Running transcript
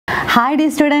Hi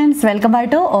dear students, welcome back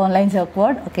to online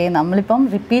chalkboard. Okay, നമ്മളിപ്പം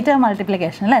repeater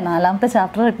multiplication അല്ലേ നാലാമത്തെ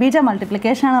chapter repeater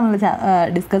multiplication ആണ് നമ്മൾ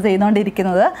ഡിസ്കസ്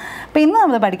ചെയ്തുകൊണ്ടിരിക്കുന്നത്. അപ്പോൾ ഇന്ന്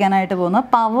നമ്മൾ പഠിക്കാനായിട്ട് പോകുന്നത്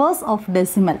പവേഴ്സ് ഓഫ്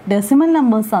ഡെസിമൽ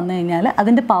നമ്പേഴ്സ് തന്നു കഴിഞ്ഞാൽ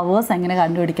അതിൻ്റെ പവേഴ്സ് എങ്ങനെ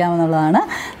കണ്ടുപിടിക്കാമെന്നുള്ളതാണ്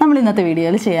നമ്മൾ ഇന്നത്തെ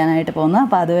വീഡിയോയിൽ ചെയ്യാനായിട്ട് പോകുന്നത്.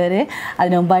 അപ്പോൾ അതുവരെ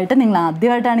അതിന് മുമ്പായിട്ട് നിങ്ങൾ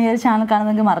ആദ്യമായിട്ടാണ് ഈ ഒരു ചാനൽ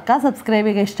കാണുന്നതെങ്കിൽ മറക്കുക, സബ്സ്ക്രൈബ്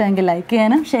ചെയ്യുക, ഇഷ്ടമെങ്കിൽ ലൈക്ക്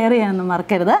ചെയ്യാനും ഷെയർ ചെയ്യാനൊന്നും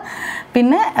മറക്കരുത്.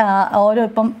 പിന്നെ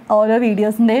ഓരോ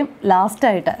വീഡിയോസിൻ്റെയും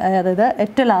ലാസ്റ്റായിട്ട് അതായത്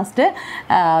ഏറ്റവും ലാസ്റ്റ്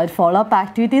ഒരു ഫോളോ അപ്പ്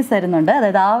ആക്ടിവിറ്റീസ് തരുന്നുണ്ട്.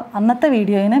 അതായത് അന്നത്തെ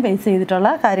വീഡിയോയിനെ ബേസ് ചെയ്തിട്ടുള്ള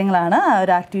കാര്യങ്ങളാണ് ആ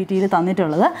ഒരു ആക്ടിവിറ്റിയിൽ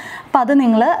തന്നിട്ടുള്ളത്. അപ്പോൾ അത്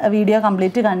നിങ്ങൾ വീഡിയോ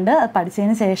കംപ്ലീറ്റ് കണ്ട്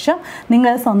പഠിച്ചതിന് ശേഷം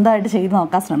നിങ്ങൾ സ്വന്തമായിട്ട് ചെയ്ത്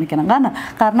നോക്കാൻ ശ്രമിക്കണം.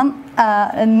 കാരണം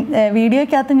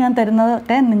വീഡിയോയ്ക്കകത്ത് ഞാൻ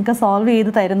തരുന്നതൊക്കെ നിങ്ങൾക്ക് സോൾവ്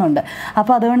ചെയ്ത് തരുന്നുണ്ട്.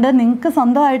 അപ്പോൾ അതുകൊണ്ട് നിങ്ങൾക്ക്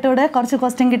സ്വന്തമായിട്ടൂടെ കുറച്ച്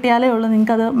ക്വസ്റ്റ്യൻ കിട്ടിയാലേ ഉള്ളൂ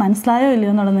നിങ്ങൾക്കത് മനസ്സിലായോ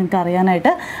ഇല്ലയോ എന്നുള്ളത് നിങ്ങൾക്ക്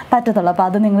അറിയാനായിട്ട് പറ്റത്തുള്ളൂ. അപ്പോൾ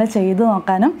അത് നിങ്ങൾ ചെയ്ത്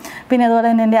നോക്കാനും പിന്നെ അതുപോലെ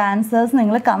തന്നെ എൻ്റെ ആൻസേഴ്സ്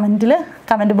നിങ്ങൾ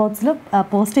കമൻറ്റ് ബോക്സിൽ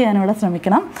പോസ്റ്റ് ചെയ്യാനും കൂടെ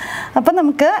ശ്രമിക്കണം. അപ്പം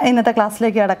നമുക്ക് ഇന്നത്തെ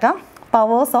ക്ലാസ്സിലേക്ക് കിടക്കാം.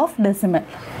 പവേഴ്സ് ഓഫ്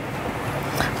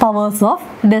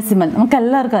ഡെസിമൽ നമുക്ക്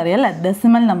എല്ലാവർക്കും അറിയാം അല്ലേ?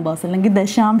 ഡെസിമൽ നമ്പേഴ്സ് അല്ലെങ്കിൽ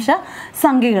ദശാംശ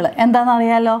സംഖ്യകൾ എന്താണെന്ന്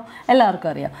അറിയാമല്ലോ, എല്ലാവർക്കും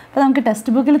അറിയാം. അപ്പോൾ നമുക്ക്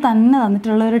ടെക്സ്റ്റ് ബുക്കിൽ തന്നെ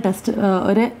തന്നിട്ടുള്ള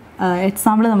ഒരു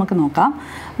എക്സാമ്പിൾ നമുക്ക് നോക്കാം.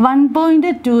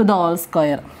 1.2 the whole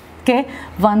square. Okay,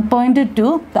 1.2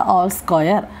 the whole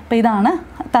square. അപ്പോൾ ഇതാണ്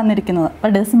തന്നിരിക്കുന്നത്.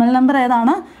 അപ്പോൾ ഡെസിമൽ നമ്പർ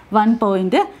ഏതാണ്?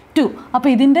 1.2. അപ്പോൾ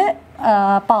ഇതിൻ്റെ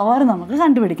പവർ നമുക്ക്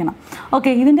കണ്ടുപിടിക്കണം. ഓക്കെ,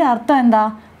 ഇതിൻ്റെ അർത്ഥം എന്താ?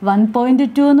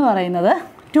 1.2 എന്ന് പറയുന്നത്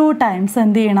 2 ടൈംസ്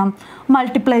എന്ത് ചെയ്യണം?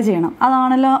 മൾട്ടിപ്ലൈ ചെയ്യണം.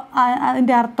 അതാണല്ലോ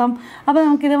അതിൻ്റെ അർത്ഥം. അപ്പോൾ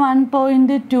നമുക്കിത്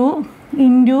 1.2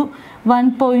 ഇൻറ്റു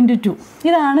 1.2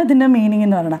 ഇതാണ് ഇതിൻ്റെ മീനിങ്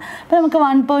എന്ന് പറയുന്നത്. അപ്പോൾ നമുക്ക്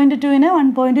 1.2നെ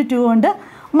 1.2 കൊണ്ട്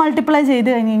മൾട്ടിപ്ലൈ ചെയ്ത്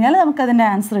കഴിഞ്ഞ് കഴിഞ്ഞാൽ നമുക്കതിൻ്റെ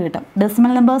ആൻസർ കിട്ടും.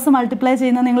 ഡെസിമൽ നമ്പേഴ്സ് മൾട്ടിപ്ലൈ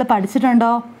ചെയ്യുന്നത് നിങ്ങൾ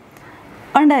പഠിച്ചിട്ടുണ്ടോ?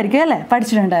 ഉണ്ടായിരിക്കും അല്ലേ?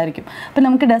 പഠിച്ചിട്ടുണ്ടായിരിക്കും. അപ്പം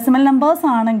നമുക്ക് ഡെസിമൽ നമ്പേഴ്സ്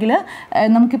ആണെങ്കിൽ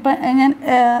നമുക്കിപ്പോൾ ഞാൻ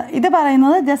ഇത്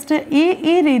പറയുന്നത് ജസ്റ്റ്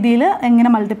ഈ രീതിയിൽ എങ്ങനെ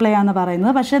മൾട്ടിപ്ലൈ ചെയ്യാമെന്ന്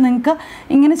പറയുന്നത്. പക്ഷേ നിങ്ങൾക്ക്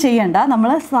ഇങ്ങനെ ചെയ്യേണ്ട. നമ്മൾ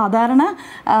സാധാരണ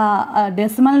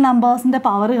ഡെസിമൽ നമ്പേഴ്സിൻ്റെ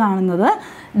പവർ കാണുന്നത്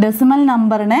ഡെസിമൽ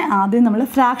നമ്പറിനെ ആദ്യം നമ്മൾ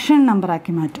ഫ്രാക്ഷൻ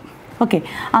നമ്പറാക്കി മാറ്റും. ഓക്കെ,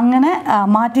 അങ്ങനെ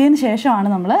മാറ്റിയതിന് ശേഷമാണ്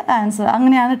നമ്മൾ ആൻസർ.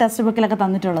 അങ്ങനെയാണ് ടെക്സ്റ്റ് ബുക്കിലൊക്കെ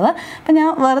തന്നിട്ടുള്ളത്. അപ്പം ഞാൻ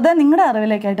വെറുതെ നിങ്ങളുടെ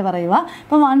അറിവിലേക്കായിട്ട് പറയുക.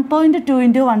 ഇപ്പോൾ 1.2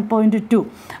 ഇൻറ്റു 1.2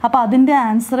 അപ്പോൾ അതിൻ്റെ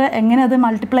ആൻസർ എങ്ങനെ അത്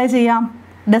മൾട്ടിപ്ലൈ ചെയ്യാം?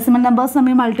 ഡെസിമൽ നമ്പേഴ്സ്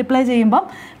നമ്മൾ മൾട്ടിപ്ലൈ ചെയ്യുമ്പം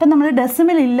ഇപ്പം നമ്മൾ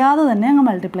ഡെസിമൽ ഇല്ലാതെ തന്നെ അങ്ങ്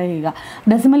മൾട്ടിപ്ലൈ ചെയ്യുക.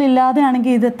 ഡെസിമൽ ഇല്ലാതെ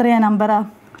ആണെങ്കിൽ ഇത് എത്രയാണ് നമ്പർ?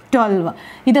 12.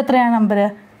 ഇതെത്രയാണ് നമ്പർ?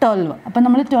 12. അപ്പം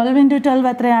നമ്മൾ 12 ഇൻറ്റു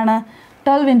 12 എത്രയാണ്?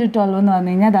 12 ഇൻറ്റു 12 എന്ന്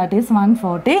പറഞ്ഞു കഴിഞ്ഞാൽ ദാറ്റ് ഈസ്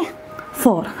 144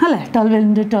 അല്ലേ? 12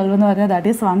 ഇൻറ്റു 12 എന്ന് പറഞ്ഞാൽ ദാറ്റ്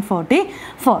ഈസ്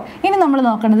 144. ഇനി നമ്മൾ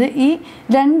നോക്കുന്നത് ഈ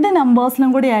രണ്ട് നമ്പേഴ്സിലും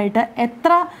കൂടി ആയിട്ട്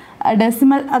എത്ര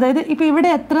ഡെസിമൽ, അതായത് ഇപ്പോൾ ഇവിടെ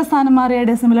എത്ര സ്ഥാനം മാറിയാണ്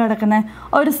ഡെസിമൽ കിടക്കുന്നത്?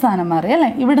 ഒരു സ്ഥാനം മാറി അല്ലേ?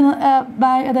 ഇവിടെ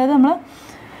അതായത് നമ്മൾ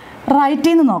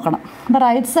റൈറ്റിൽ നിന്ന് നോക്കണം. അപ്പോൾ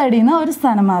റൈറ്റ് സൈഡിൽ നിന്ന് ഒരു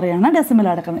സ്ഥാനം മാറിയാണ് ഡെസിമൽ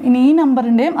കിടക്കുന്നത്. ഇനി ഈ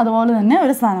നമ്പറിൻ്റെയും അതുപോലെ തന്നെ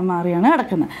ഒരു സ്ഥാനം മാറിയാണ്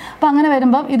കിടക്കുന്നത്. അപ്പോൾ അങ്ങനെ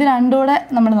വരുമ്പം ഇത് രണ്ടും കൂടെ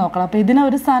നമ്മൾ നോക്കണം. അപ്പോൾ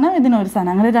ഇതിനൊരു സ്ഥാനം ഇതിനൊരു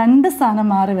സ്ഥാനം, അങ്ങനെ 2 സ്ഥാനം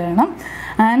മാറി വേണം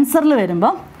ആൻസറിൽ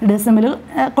വരുമ്പോൾ ഡെസിമൽ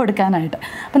കൊടുക്കാനായിട്ട്.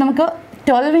 അപ്പോൾ നമുക്ക്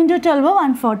 12 ഇൻറ്റു 12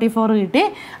 144 കിട്ടി.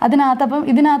 അതിനകത്തപ്പം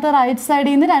ഇതിനകത്ത് റൈറ്റ്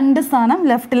സൈഡിൽ നിന്ന് 2 സ്ഥാനം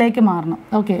ലെഫ്റ്റിലേക്ക് മാറണം.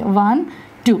 ഓക്കെ, 1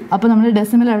 2. അപ്പോൾ നമ്മൾ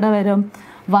ഡെസിമൽ എവിടെ വരും?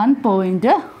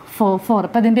 1.44.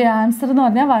 അപ്പോൾ ഇതിൻ്റെ ആൻസർ എന്ന്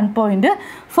പറഞ്ഞാൽ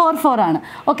 1.44 ആണ്.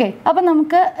 ഓക്കെ, അപ്പോൾ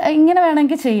നമുക്ക് ഇങ്ങനെ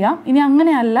വേണമെങ്കിൽ ചെയ്യാം. ഇനി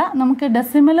അങ്ങനെയല്ല, നമുക്ക്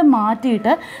ഡെസിമൽ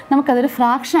മാറ്റിയിട്ട് നമുക്കതൊരു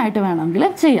ഫ്രാക്ഷനായിട്ട് വേണമെങ്കിൽ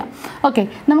ചെയ്യാം. ഓക്കെ,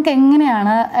 നമുക്ക്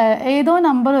എങ്ങനെയാണ് ഏതോ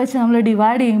നമ്പർ വെച്ച് നമ്മൾ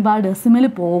ഡിവൈഡ് ചെയ്യുമ്പോൾ ആ ഡെസിമൽ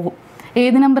പോകും.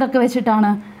 ഏത് നമ്പറൊക്കെ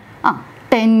വെച്ചിട്ടാണ്?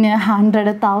 10, 100,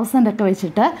 1000 ഒക്കെ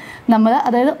വെച്ചിട്ട് നമ്മൾ,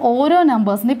 അതായത് ഓരോ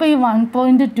നമ്പേഴ്സിൻ്റെ ഇപ്പോൾ ഈ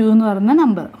 1.2 എന്ന് പറയുന്ന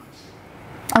നമ്പർ.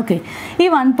 ഓക്കെ, ഈ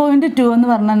 1.2 എന്ന്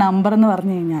പറഞ്ഞ നമ്പർ എന്ന്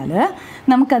പറഞ്ഞു കഴിഞ്ഞാൽ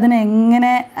നമുക്കതിനെ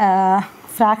എങ്ങനെ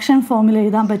ഫ്രാക്ഷൻ ഫോമിൽ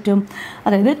എഴുതാൻ പറ്റും?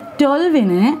 അതായത്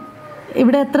 12ന്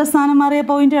ഇവിടെ എത്ര സ്ഥാനം മാറിയ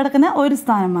പോയിൻ്റ് കിടക്കുന്നത്? ഒരു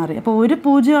സ്ഥാനം മാറി. അപ്പോൾ ഒരു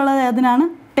 0 ഉള്ളത് ഏതിനാണ്?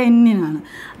 10-നാണ്.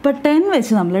 അപ്പോൾ 10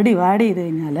 വെച്ച് നമ്മൾ ഡിവൈഡ് ചെയ്ത്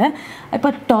കഴിഞ്ഞാൽ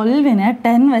ഇപ്പോൾ 12നെ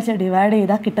 10 വെച്ച് ഡിവൈഡ്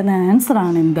ചെയ്താൽ കിട്ടുന്ന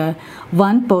ആൻസറാണ് എന്ത്?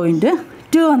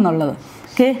 1.2 എന്നുള്ളത്.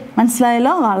 ഓക്കെ,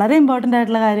 മനസ്സിലായല്ലോ? വളരെ ഇമ്പോർട്ടൻ്റ്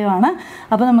ആയിട്ടുള്ള കാര്യമാണ്.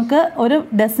 അപ്പോൾ നമുക്ക് ഒരു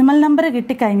ഡെസിമൽ നമ്പർ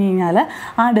കിട്ടിക്കഴിഞ്ഞ് കഴിഞ്ഞാൽ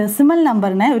ആ ഡെസിമൽ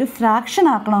നമ്പറിനെ ഒരു ഫ്രാക്ഷൻ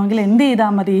ആക്കണമെങ്കിൽ എന്ത്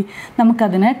ചെയ്താൽ മതി?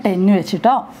 നമുക്കതിനെ 10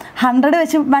 വെച്ചിട്ടോ 100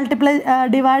 വെച്ച്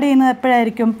ഡിവൈഡ് ചെയ്യുന്നത്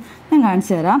എപ്പോഴായിരിക്കും? ഞാൻ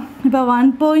കാണിച്ചു തരാം. ഇപ്പോൾ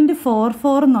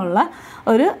 1.44 എന്നുള്ള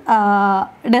ഒരു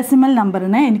ഡെസിമൽ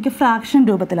നമ്പറിനെ എനിക്ക് ഫ്രാക്ഷൻ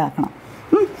രൂപത്തിലാക്കണം.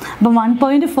 അപ്പോൾ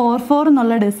 1.44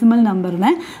 എന്നുള്ള ഡെസിമൽ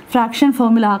നമ്പറിനെ ഫ്രാക്ഷൻ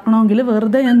ഫോമിലാക്കണമെങ്കിൽ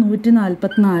വെറുതെ ഞാൻ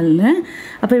 144ന്,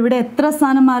 അപ്പോൾ ഇവിടെ എത്ര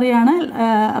സ്ഥാനം മാറിയാണ്?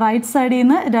 റൈറ്റ് സൈഡിൽ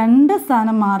നിന്ന് 2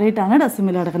 സ്ഥാനം മാറിയിട്ടാണ്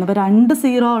ഡെസിമൽ കിടക്കുന്നത്. അപ്പോൾ 2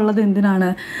 0 ഉള്ളത് എന്തിനാണ്?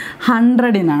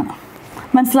 100-നാണ്.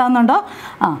 മനസ്സിലാവുന്നുണ്ടോ?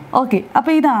 ഓക്കെ,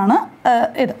 അപ്പോൾ ഇതാണ്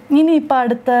ഇത്. ഇനിയിപ്പോൾ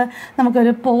അടുത്ത്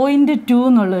നമുക്കൊരു 0.2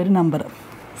 എന്നുള്ളൊരു നമ്പർ,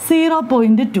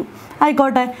 0.2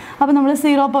 ആയിക്കോട്ടെ. അപ്പോൾ നമ്മൾ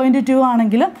 0.2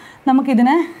 ആണെങ്കിലും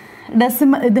നമുക്കിതിനെ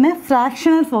ഇതിനെ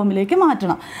ഫ്രാക്ഷണൽ ഫോമിലേക്ക്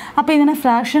മാറ്റണം. അപ്പോൾ ഇതിനെ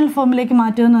ഫ്രാക്ഷണൽ ഫോമിലേക്ക്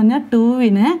മാറ്റുമെന്ന് പറഞ്ഞാൽ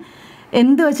 2-നെ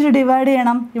എന്ത് വെച്ചിട്ട് ഡിവൈഡ്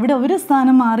ചെയ്യണം? ഇവിടെ ഒരു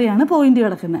സ്ഥാനം മാറിയാണ് പോയിന്റ്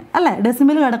കിടക്കുന്നത് അല്ലേ,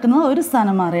 ഡെസിമൽ കിടക്കുന്നത് ഒരു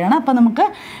സ്ഥാനം മാറിയാണ്. അപ്പോൾ നമുക്ക്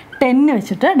 10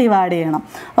 വെച്ചിട്ട് ഡിവൈഡ് ചെയ്യണം.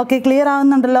 Okay, clear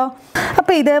ആവുന്നുണ്ടല്ലോ?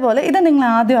 അപ്പോൾ ഇതേപോലെ ഇത് നിങ്ങൾ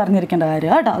ആദ്യം അറിഞ്ഞിരിക്കേണ്ട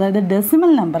കാര്യം കേട്ടോ. അതായത്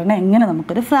ഡെസിമൽ നമ്പറിനെ എങ്ങനെ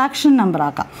നമുക്കൊരു ഫ്രാക്ഷൻ നമ്പർ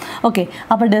ആക്കാം. ഓക്കെ,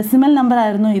 അപ്പോൾ ഡെസിമൽ നമ്പർ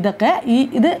ആയിരുന്നു ഇതൊക്കെ.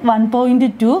 ഇത്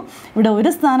 1.2 ഇവിടെ ഒരു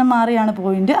സ്ഥാനം മാറിയാണ്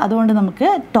പോയിന്റ്. അതുകൊണ്ട് നമുക്ക്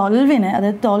 12-നെ,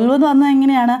 അതായത് 12 എന്ന് പറഞ്ഞാൽ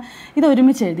എങ്ങനെയാണ്? ഇത്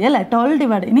ഒരുമിച്ച് എഴുതി അല്ലേ, 12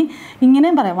 ഡിവൈഡ്. ഇനി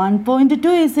ഇങ്ങനെയും പറയാം,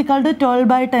 1.2 =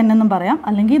 12/10 എന്നും പറയാം.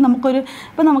 അല്ലെങ്കിൽ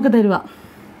ഇപ്പം നമുക്ക് തരുക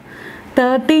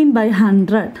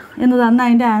 13/100 എന്ന് തന്നാൽ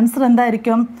അതിൻ്റെ ആൻസർ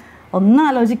എന്തായിരിക്കും? ഒന്നും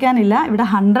ആലോചിക്കാനില്ല, ഇവിടെ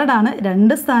 100 ആണ്,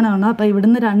 2 സ്ഥാനമാണ്. അപ്പോൾ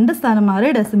ഇവിടുന്ന് 2 സ്ഥാനം മാറി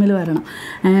ഡെസിമൽ വരണം.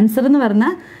 ആൻസർ എന്ന്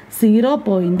പറഞ്ഞാൽ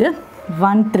 0.13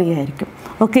 ആയിരിക്കും.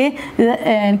 ഓക്കെ, ഇത്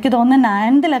എനിക്ക് തോന്നുന്നു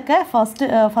 9th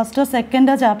ഫസ്റ്റോ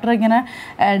സെക്കൻഡോ ചാപ്റ്റർ ഇങ്ങനെ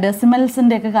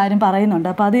ഡെസിമൽസിൻ്റെ ഒക്കെ കാര്യം പറയുന്നുണ്ട്.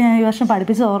 അപ്പോൾ അത് ഞാൻ ഈ വർഷം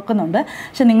പഠിപ്പിച്ച് ഓർക്കുന്നുണ്ട്.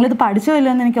 പക്ഷെ നിങ്ങളിത് പഠിച്ചോ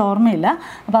ഇല്ലയോ എന്ന് എനിക്ക് ഓർമ്മയില്ല.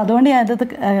 അപ്പോൾ അതുകൊണ്ട് ഞാൻ ഇത്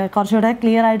കുറച്ചുകൂടെ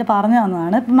ക്ലിയർ ആയിട്ട് പറഞ്ഞു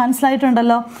തന്നതാണ്. ഇപ്പം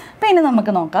മനസ്സിലായിട്ടുണ്ടല്ലോ. അപ്പോൾ ഇനി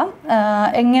നമുക്ക് നോക്കാം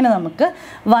എങ്ങനെ നമുക്ക്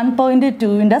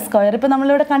 1.2-ൻ്റെ സ്ക്വയർ ഇപ്പോൾ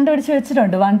നമ്മളിവിടെ കണ്ടുപിടിച്ച്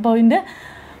വെച്ചിട്ടുണ്ട്.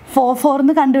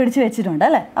 1.44 കണ്ടുപിടിച്ച് വെച്ചിട്ടുണ്ട്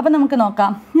അല്ലേ. അപ്പോൾ നമുക്ക്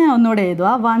നോക്കാം. ഞാൻ ഒന്നുകൂടെ എഴുതുക.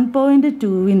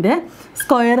 1.2-ൻ്റെ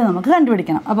സ്ക്വയർ നമുക്ക്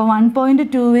കണ്ടുപിടിക്കണം. അപ്പോൾ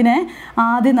 1.2-നെ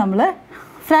ആദ്യം നമ്മൾ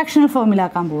ഫ്രാക്ഷണൽ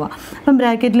ഫോമിലാക്കാൻ പോവുക. അപ്പം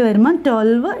ബ്രാക്കറ്റിൽ വരുമ്പോൾ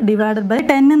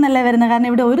 12/10 എന്നല്ലേ വരുന്നത്, കാരണം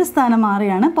ഇവിടെ ഒരു സ്ഥാനം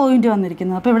മാറിയാണ് പോയിന്റ്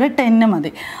വന്നിരിക്കുന്നത്. അപ്പോൾ ഇവിടെ 10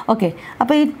 മതി. ഓക്കെ,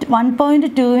 അപ്പോൾ ഈ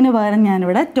 1.2-ന് പകരം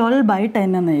ഞാനിവിടെ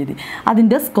 12/10 എന്ന് എഴുതി,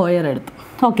 അതിൻ്റെ സ്ക്വയർ എടുത്തു.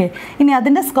 ഓക്കെ, ഇനി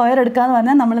അതിൻ്റെ സ്ക്വയർ എടുക്കാമെന്ന്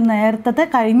പറഞ്ഞാൽ നമ്മൾ നേരത്തെ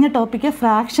കഴിഞ്ഞ ടോപ്പിക്ക്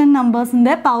ഫ്രാക്ഷൻ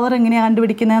നമ്പേഴ്സിൻ്റെ പവർ എങ്ങനെയാണ്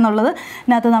കണ്ടുപിടിക്കുന്നത് എന്നുള്ളത്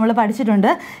ഇതിനകത്ത് നമ്മൾ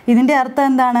പഠിച്ചിട്ടുണ്ട്. ഇതിൻ്റെ അർത്ഥം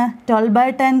എന്താണ്?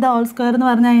 12/10 ദ ഹോൾ സ്ക്വയർ എന്ന്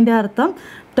പറഞ്ഞാൽ അതിൻ്റെ അർത്ഥം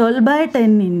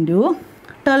 12/10 ×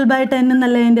 12/10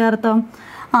 എന്നല്ലേ അതിൻ്റെ അർത്ഥം?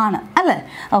 ആണ് അല്ലേ.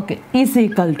 ഓക്കെ, =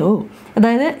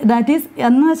 അതായത് ദാറ്റ് ഈസ്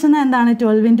എന്ന് വെച്ചാൽ എന്താണ്?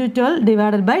 12 ×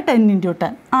 12 / 10 ×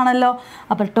 10 ആണല്ലോ.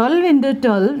 അപ്പോൾ 12 ×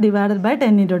 12 /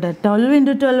 10 × 10. 12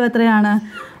 × 12 എത്രയാണ്?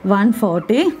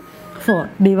 144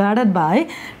 /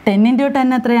 10 ×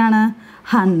 10 എത്രയാണ്?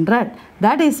 100.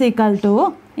 ദാറ്റ് ഈസ് =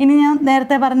 ഇനി ഞാൻ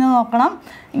നേരത്തെ പറഞ്ഞു നോക്കണം,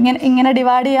 ഇങ്ങനെ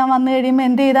ഡിവൈഡ് ചെയ്യാൻ വന്നു കഴിയുമ്പോൾ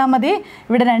എന്ത് ചെയ്താൽ മതി?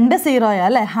 ഇവിടെ 2 സീറോയാണ്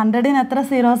അല്ലേ. 100-ന് എത്ര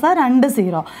സീറോസാണ്? 2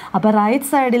 സീറോ. അപ്പോൾ റൈറ്റ്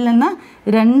സൈഡിൽ നിന്ന്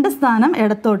 2 സ്ഥാനം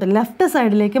ഇടത്തോട്ട് ലെഫ്റ്റ്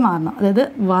സൈഡിലേക്ക് മാറണം. അതായത്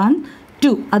 1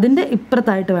 2 അതിൻ്റെ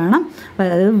ഇപ്പുറത്തായിട്ട് വേണം.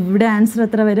 അതായത് ഇവിടെ ആൻസർ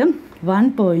എത്ര വരും?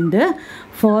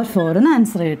 1.44 എന്ന്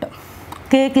ആൻസർ കിട്ടും.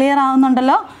 Okay, clear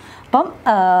ആവുന്നുണ്ടല്ലോ? അപ്പം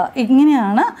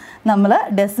ഇങ്ങനെയാണ് നമ്മൾ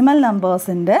ഡെസിമൽ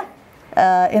നമ്പേഴ്സിൻ്റെ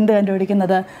എന്ത്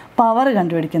കണ്ടുപിടിക്കുന്നത്? പവർ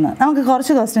കണ്ടുപിടിക്കുന്നത്. നമുക്ക്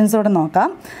കുറച്ച് ക്വസ്റ്റ്യൻസ് കൂടെ നോക്കാം.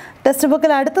 ടെക്സ്റ്റ്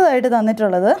ബുക്കിൽ അടുത്തതായിട്ട്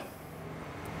തന്നിട്ടുള്ളത്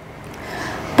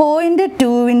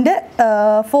 0.2-ൻ്റെ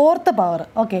 4th പവർ.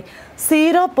 ഓക്കെ,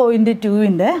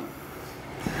 0.2-ൻ്റെ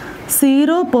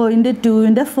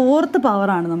 4th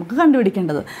പവറാണ് നമുക്ക്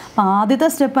കണ്ടുപിടിക്കേണ്ടത്. അപ്പോൾ ആദ്യത്തെ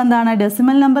സ്റ്റെപ്പ് എന്താണ്?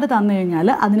 ഡെസിമൽ നമ്പർ തന്നു കഴിഞ്ഞാൽ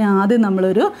അതിനെ ആദ്യം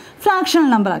നമ്മളൊരു ഫ്രാക്ഷണൽ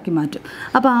നമ്പർ ആക്കി മാറ്റും.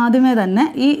 അപ്പോൾ ആദ്യമേ തന്നെ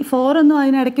ഈ 4 ഒന്നും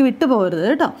അതിനിടയ്ക്ക് വിട്ടു പോകരുത്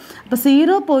കേട്ടോ. അപ്പോൾ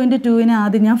 0.2-നെ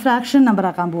ആദ്യം ഞാൻ ഫ്രാക്ഷൻ നമ്പർ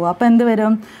ആക്കാൻ പോവുക. അപ്പോൾ എന്ത്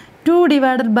വരും?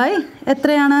 2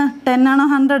 എത്രയാണ്? 10 ആണോ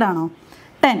 100 ആണോ?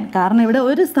 10, കാരണം ഇവിടെ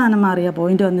ഒരു സ്ഥാനം മാറിയ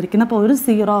പോയിന്റ് വന്നിരിക്കുന്നത്. അപ്പോൾ ഒരു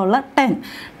 0 ഉള്ള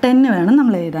 10 വേണം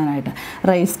നമ്മൾ എഴുതാനായിട്ട്.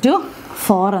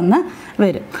 ⁻⁴ എന്ന്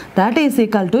വരും. ദാറ്റ് ഈസ്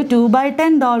 =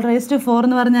 2/10 2/4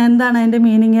 എന്ന് പറഞ്ഞാൽ എന്താണ് അതിൻ്റെ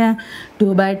മീനിങ്?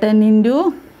 2/10 ×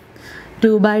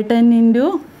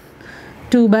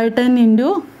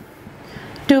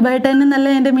 2/10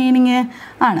 എന്നല്ലേ അതിൻ്റെ മീനിങ്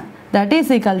ആണ്. ദാറ്റ്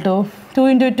ഈസ് = 2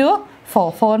 × 2 4,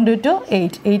 4 × 2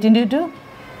 8, 8 × 2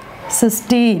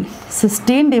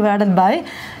 16 /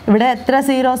 ഇവിടെ എത്ര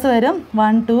സീറോസ് വരും?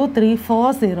 1 2 3 4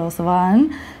 സീറോസ്. 1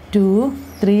 2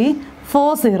 3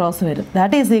 4 സീറോസ് വരും.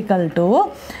 ദാറ്റ് ഈസ്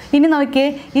 = ഇനി നോക്കിയേ,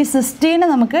 ഈ 16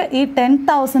 നമുക്ക് ഈ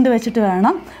 10,000 വെച്ചിട്ട്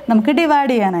വേണം നമുക്ക്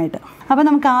ഡിവൈഡ് ചെയ്യാനായിട്ട്. അപ്പോൾ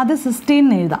നമുക്ക് ആദ്യം 16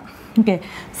 എഴുതാം. ഓക്കെ,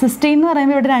 16 എന്ന്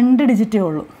പറയുമ്പോൾ ഇവിടെ 2 ഡിജിറ്റേ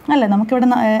ഉള്ളൂ അല്ലേ. നമുക്കിവിടെ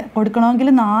കൊടുക്കണമെങ്കിൽ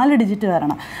 4 ഡിജിറ്റ്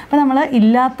വരണം. അപ്പോൾ നമ്മൾ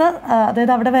ഇല്ലാത്ത,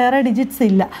 അതായത് അവിടെ വേറെ ഡിജിറ്റ്സ്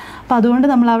ഇല്ല. അപ്പോൾ അതുകൊണ്ട്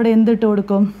നമ്മൾ അവിടെ എന്തിട്ട്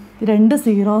കൊടുക്കും? 2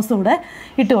 സീറോസ് കൂടെ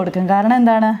ഇട്ട് കൊടുക്കും. കാരണം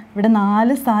എന്താണ്? ഇവിടെ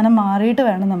 4 സ്ഥാനം മാറിയിട്ട്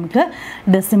വേണം നമുക്ക്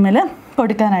ഡെസിമൽ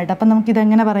കൊടുക്കാനായിട്ട്. അപ്പം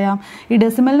നമുക്കിതെങ്ങനെ പറയാം? ഈ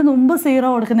ഡെസിമലിന് മുമ്പ് 0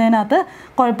 കൊടുക്കുന്നതിനകത്ത്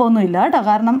കുഴപ്പമൊന്നുമില്ല കേട്ടോ.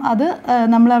 കാരണം അത്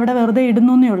നമ്മളവിടെ വെറുതെ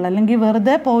ഇടുന്നേ ഉള്ളൂ. അല്ലെങ്കിൽ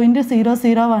വെറുതെ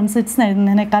 0.0016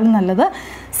 എഴുതുന്നതിനേക്കാൾ നല്ലത്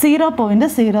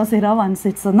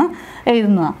 0.0016 എന്ന്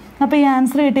എഴുതുന്നതാണ്. അപ്പോൾ ഈ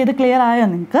ആൻസർ കിട്ടിയത് ക്ലിയർ ആയോ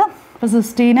നിങ്ങൾക്ക്? അപ്പോൾ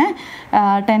 16-നെ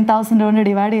 10,000 കൊണ്ട്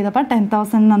ഡിവൈഡ് ചെയ്തപ്പോൾ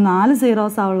 10,000 4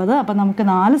 സീറോസാണ് ഉള്ളത്. അപ്പോൾ നമുക്ക്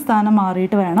 4 സ്ഥാനം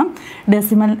മാറിയിട്ട് വേണം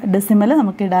ഡെസിമൽ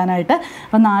നമുക്ക് ഇടാനായിട്ട്.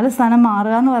 അപ്പോൾ 4 സ്ഥാനം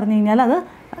മാറുക എന്ന് പറഞ്ഞു കഴിഞ്ഞാൽ അത്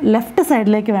ലെഫ്റ്റ്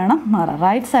സൈഡിലേക്ക് വേണം മാറാം,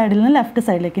 റൈറ്റ് സൈഡിൽ നിന്ന് ലെഫ്റ്റ്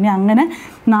സൈഡിലേക്ക്. ഇനി അങ്ങനെ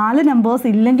 4 നമ്പേഴ്സ്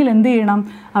ഇല്ലെങ്കിൽ എന്ത് ചെയ്യണം,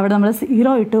 അവിടെ നമ്മൾ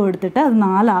 0 ഇട്ട് കൊടുത്തിട്ട് അത്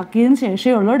 4 ആക്കിയതിന്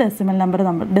ശേഷമേ ഉള്ളൂ ഡെസിമൽ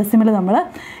നമ്മൾ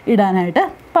ഇടാനായിട്ട്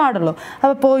പാടുള്ളൂ.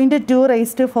 അപ്പോൾ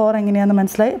 0.2⁴ എങ്ങനെയാണെന്ന്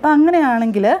മനസ്സിലായി. അപ്പോൾ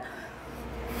അങ്ങനെയാണെങ്കിൽ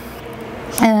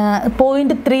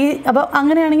 0.3, അപ്പോൾ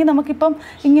അങ്ങനെയാണെങ്കിൽ നമുക്കിപ്പം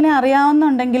ഇങ്ങനെ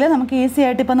അറിയാവുന്നുണ്ടെങ്കിൽ നമുക്ക് ഈസി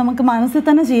ആയിട്ട് ഇപ്പം നമുക്ക് മനസ്സിൽ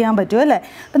തന്നെ ചെയ്യാൻ പറ്റും അല്ലേ.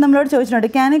 ഇപ്പം നമ്മളോട് ചോദിച്ചിട്ടുണ്ട്,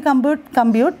 can you compute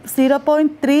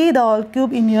 0.3 the whole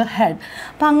cube in your head.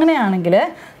 അപ്പം അങ്ങനെയാണെങ്കിൽ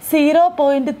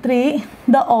 0.3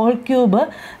 the whole cube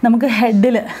നമുക്ക്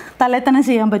ഹെഡിൽ തലയിൽ തന്നെ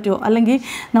ചെയ്യാൻ പറ്റുമോ, അല്ലെങ്കിൽ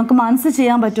നമുക്ക് മനസ്സിൽ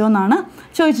ചെയ്യാൻ പറ്റുമോ എന്നാണ്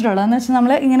ചോദിച്ചിട്ടുള്ളത്. എന്ന് വെച്ചാൽ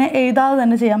നമ്മൾ ഇങ്ങനെ എഴുതാതെ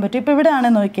തന്നെ ചെയ്യാൻ പറ്റും. ഇപ്പോൾ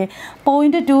ഇവിടെയാണെന്ന് നോക്കിയേ,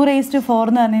 0.2⁴ എന്ന്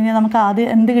പറഞ്ഞു കഴിഞ്ഞാൽ നമുക്ക് ആദ്യം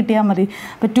എന്ത് കിട്ടിയാൽ മതി,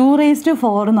 അപ്പോൾ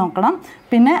 2⁴ നോക്കണം.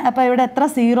 പിന്നെ അപ്പോൾ ഇവിടെ എത്ര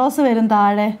സീറോസ് വരും,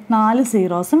 താഴെ 4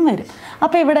 സീറോസും വരും.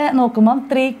 അപ്പോൾ ഇവിടെ നോക്കുമ്പം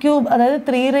 3 ക്യൂബ്, അതായത്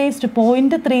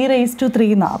 0.3⁵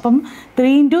 എന്നാണ്. അപ്പം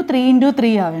 3 × 3 ×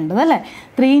 3 ആവേണ്ടത് അല്ലേ.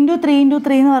 3 × 3 ×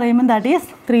 3 എന്ന് പറയുമ്പോൾ ദാറ്റ് ഈസ്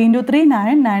 3 × 3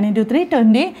 9, 9 × 3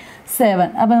 27.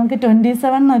 അപ്പോൾ നമുക്ക്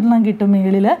 27 എന്നെല്ലാം കിട്ടും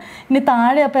മുകളിൽ. ഇനി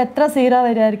താഴെ അപ്പോൾ എത്ര സീറോ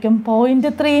വരുമായിരിക്കും,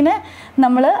 0.3നെ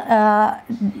നമ്മൾ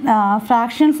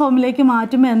ഫ്രാക്ഷൻ ഫോമിലേക്ക്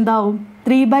മാറ്റുമ്പോൾ എന്താവും,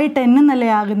 3/10 എന്നല്ലേ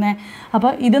ആകുന്നത്.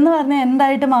 അപ്പോൾ ഇതെന്ന് പറഞ്ഞാൽ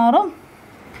എന്തായിട്ട് മാറും,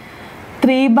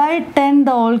 3/10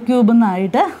 the whole cube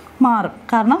എന്നായിട്ട് മാറും.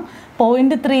 കാരണം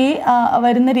 0.3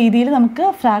 വരുന്ന രീതിയിൽ നമുക്ക്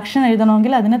ഫ്രാക്ഷൻ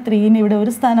എഴുതണമെങ്കിൽ അതിന് 3ന് ഇവിടെ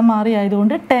ഒരു സ്ഥാനം മാറി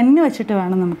ആയതുകൊണ്ട് 10 വെച്ചിട്ട്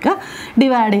വേണം നമുക്ക്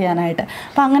ഡിവൈഡ് ചെയ്യാനായിട്ട്.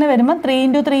 അപ്പോൾ അങ്ങനെ വരുമ്പോൾ 3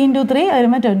 × 3 × 3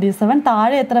 വരുമ്പോൾ 27.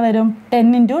 താഴെ എത്ര വരും, 10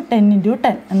 × 10 ×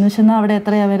 10 എന്ന് വെച്ചാൽ അവിടെ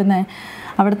എത്രയാണ് വരുന്നത്,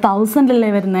 അവിടെ 1000 അല്ലേ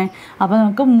വരുന്നത്. അപ്പോൾ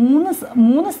നമുക്ക്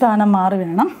 3 സ്ഥാനം മാറി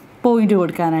വേണം പോയിന്റ്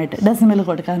കൊടുക്കാനായിട്ട്, ഡെസിമൽ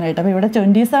കൊടുക്കാനായിട്ട്. അപ്പോൾ ഇവിടെ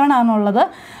 27 ആണുള്ളത്.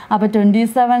 അപ്പോൾ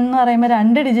 27 എന്ന് പറയുമ്പോൾ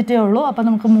 2 ഡിജിറ്റേ ഉള്ളൂ. അപ്പോൾ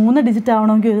നമുക്ക് 3 ഡിജിറ്റ്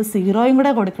ആവണമെങ്കിൽ ഒരു 0യും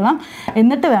കൂടെ കൊടുക്കണം,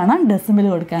 എന്നിട്ട് വേണം ഡെസിമൽ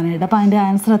കൊടുക്കാനായിട്ട്. അപ്പോൾ അതിൻ്റെ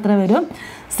ആൻസർ എത്ര വരും,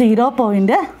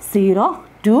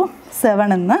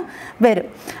 0.027 എന്ന് വരും.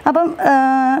 അപ്പം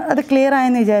അത് ക്ലിയർ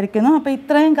ആയെന്ന് വിചാരിക്കുന്നു. അപ്പോൾ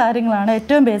ഇത്രയും കാര്യങ്ങളാണ്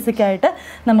ഏറ്റവും ബേസിക്കായിട്ട്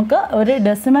നമുക്ക് ഒരു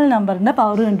ഡെസിമൽ നമ്പറിൻ്റെ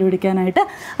പവർ കണ്ടുപിടിക്കാനായിട്ട്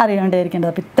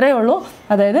അറിയേണ്ടിയിരിക്കേണ്ടത്. അപ്പോൾ ഇത്രയേ ഉള്ളൂ.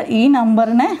 അതായത് ഈ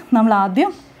നമ്പറിനെ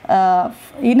ആദ്യം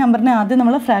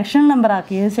നമ്മൾ ഫ്രാക്ഷൻ നമ്പർ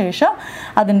ആക്കിയ ശേഷം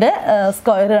അതിൻ്റെ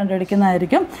സ്ക്വയർ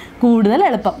കണ്ടുപിടിക്കുന്നതായിരിക്കും കൂടുതൽ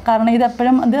എളുപ്പം. കാരണം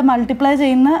ഇതെപ്പോഴും ഇത് മൾട്ടിപ്ലൈ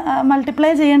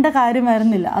ചെയ്യേണ്ട കാര്യം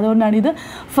വരുന്നില്ല. അതുകൊണ്ടാണ് ഇത്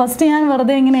ഫസ്റ്റ് ഞാൻ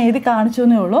വെറുതെ ഇങ്ങനെ എഴുതി കാണിച്ചു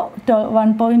എന്നേ ഉള്ളൂ.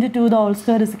 1.2 the whole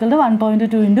square =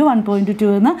 1.2 × 1.2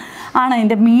 എന്ന് ആണ്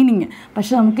അതിൻ്റെ മീനിങ്.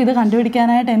 പക്ഷെ നമുക്കിത്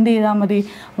കണ്ടുപിടിക്കാനായിട്ട് എന്ത് ചെയ്താൽ മതി,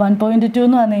 1.2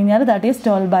 എന്ന് പറഞ്ഞു കഴിഞ്ഞാൽ ദാറ്റ് ഈസ്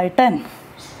 12/10.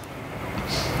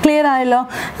 ക്ലിയർ ആയല്ലോ.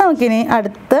 നമുക്കിനി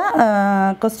അടുത്ത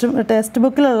ടെക്സ്റ്റ്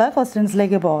ബുക്കിലുള്ള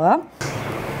ക്വസ്റ്റ്യൻസിലേക്ക് പോകാം.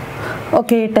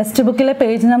 ഓക്കെ, ടെക്സ്റ്റ് ബുക്കിലെ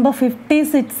പേജ് നമ്പർ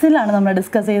 56 നമ്മൾ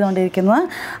ഡിസ്കസ് ചെയ്തുകൊണ്ടിരിക്കുന്നത്.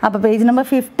 അപ്പോൾ പേജ് നമ്പർ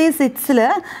 56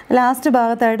 ലാസ്റ്റ്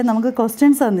ഭാഗത്തായിട്ട് നമുക്ക്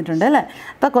ക്വസ്റ്റ്യൻസ് തന്നിട്ടുണ്ട് അല്ലേ.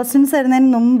 അപ്പോൾ ക്വസ്റ്റ്യൻസ് വരുന്നതിന്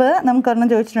മുമ്പ് നമുക്കൊരെണ്ണം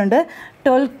ചോദിച്ചിട്ടുണ്ട്,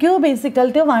 12 cube =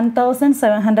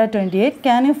 1728.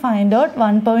 Can you find out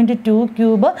 1.2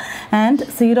 cube and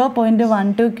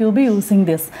 0.12 cube using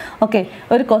this? Okay,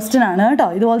 ഒരു ക്വസ്റ്റ്യൻ ആണ് കേട്ടോ.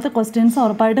 ഇതുപോലത്തെ ക്വസ്റ്റ്യൻസ്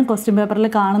ഉറപ്പായിട്ടും ക്വസ്റ്റ്യൻ പേപ്പറിൽ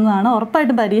കാണുന്നതാണ്.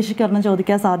 ഉറപ്പായിട്ടും പരീക്ഷയ്ക്ക് ഒരെണ്ണം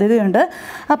ചോദിക്കാൻ സാധ്യതയുണ്ട്.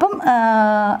 അപ്പം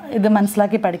ഇത്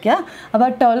മനസ്സിലാക്കി പഠിക്കുക. അപ്പോൾ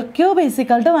 12 cube =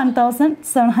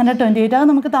 1728 അത്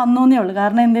നമുക്ക് തന്നേ ഉള്ളൂ.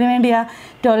 കാരണം എന്തിനു വേണ്ടിയാണ്,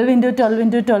 12 × 12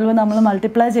 × 12 നമ്മൾ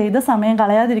മൾട്ടിപ്ലൈ ചെയ്ത് സമയം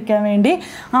കളയാതിരിക്കാൻ വേണ്ടി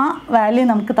ആ വാല്യൂ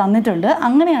നമുക്ക് തന്നിട്ടുണ്ട്.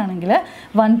 അങ്ങനെയാണെങ്കിൽ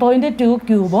 1.2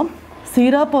 ക്യൂബും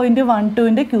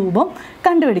 0.12ൻ്റെ ക്യൂബും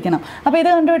കണ്ടുപിടിക്കണം. അപ്പോൾ ഇത്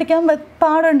കണ്ടുപിടിക്കാൻ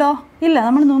പാടുണ്ടോ, ഇല്ല.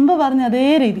 നമ്മൾ മുമ്പ് പറഞ്ഞ അതേ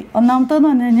രീതി. ഒന്നാമത്തേന്ന്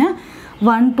പറഞ്ഞു കഴിഞ്ഞാൽ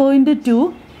 1.2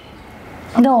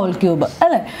 the whole cube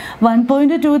അല്ലേ.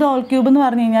 1.2 the whole cube എന്ന്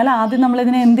പറഞ്ഞു കഴിഞ്ഞാൽ ആദ്യം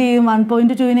നമ്മളിതിനെ എന്ത് ചെയ്യും,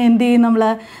 1.2നെ എന്ത് ചെയ്യും, നമ്മൾ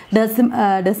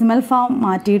ഡെസിമൽ ഫോം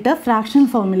മാറ്റിയിട്ട് ഫ്രാക്ഷൻ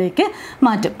ഫോമിലേക്ക്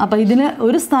മാറ്റും. അപ്പോൾ ഇതിന്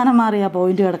ഒരു സ്ഥാനം മാറിയാണ്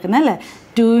പോയിന്റ് കിടക്കുന്നത് അല്ലേ.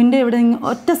 2ൻ്റെ ഇവിടെ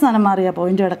ഒറ്റ സ്ഥാനം മാറിയാണ്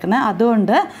പോയിന്റ് കിടക്കുന്നത്.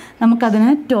 അതുകൊണ്ട് നമുക്കതിന്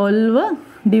 12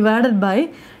 /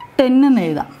 10 എന്ന്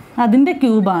എഴുതാം. അതിൻ്റെ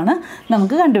ക്യൂബാണ്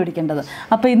നമുക്ക് കണ്ടുപിടിക്കേണ്ടത്.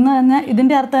 അപ്പോൾ ഇന്ന് തന്നെ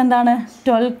ഇതിൻ്റെ അർത്ഥം എന്താണ്,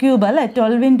 12 ക്യൂബ് അല്ലേ.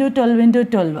 12 × 12 ×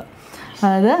 12,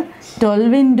 അതായത് 12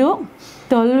 ×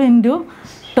 12 ×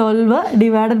 12 /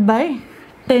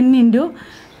 10 ×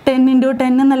 10 ×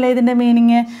 10 എന്നല്ലേ ഇതിൻ്റെ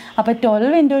മീനിങ്. അപ്പോൾ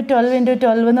 12 × 12 ×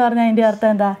 12 എന്ന് പറഞ്ഞാൽ അതിൻ്റെ അർത്ഥം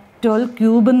എന്താ, 12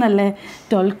 ക്യൂബ് എന്നല്ലേ.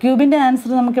 12 ക്യൂബിൻ്റെ ആൻസർ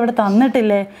നമുക്കിവിടെ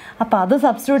തന്നിട്ടില്ലേ. അപ്പോൾ അത്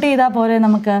സബ്സ്റ്റിറ്റ്യൂട്ട് ചെയ്താൽ പോരെ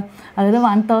നമുക്ക്. അതായത്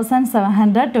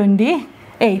 1728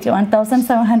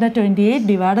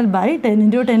 / 10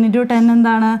 × 10 × 10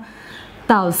 എന്താണ്,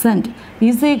 1000 =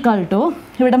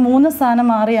 ഇവിടെ 3 സ്ഥാനം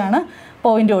മാറിയാണ്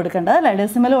പോയിന്റ് കൊടുക്കേണ്ടത് അല്ലേ,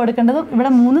 ഡെസിമൽ കൊടുക്കേണ്ടത്.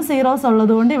 ഇവിടെ 3 സീറോസ്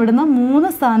ഉള്ളതുകൊണ്ട് ഇവിടുന്ന് 3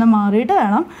 സ്ഥാനം മാറിയിട്ട്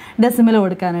വേണം ഡെസിമൽ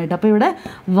കൊടുക്കാനായിട്ട്. അപ്പോൾ ഇവിടെ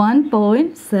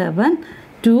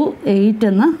 1.728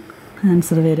 എന്ന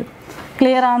ആൻസർ വരും.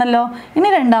 ക്ലിയർ ആണല്ലോ. ഇനി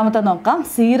രണ്ടാമത്തെ നോക്കാം,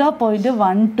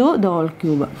 0.12 the whole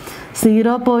cube.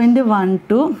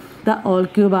 0.12 the all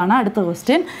cube ആണ് അടുത്ത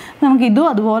ക്വസ്റ്റ്യൻ. നമുക്ക് ഇതും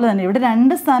അതുപോലെ തന്നെ ഇവിടെ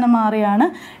 2 സ്ഥാനം മാറിയാണ്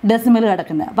ഡെസിമൽ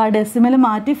കിടക്കുന്നത്. അപ്പോൾ ആ ഡെസിമൽ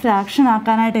മാറ്റി ഫ്രാക്ഷൻ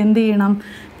ആക്കാനായിട്ട് എന്ത് ചെയ്യണം?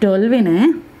 12നെ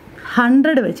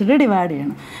 100 വെച്ചിട്ട് ഡിവൈഡ്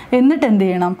ചെയ്യണം. എന്നിട്ട് എന്ത്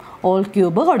ചെയ്യണം? ഓൾ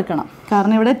ക്യൂബ് കൊടുക്കണം.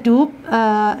 കാരണം ഇവിടെ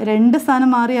 2 സ്ഥാനം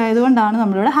മാറി ആയതുകൊണ്ടാണ്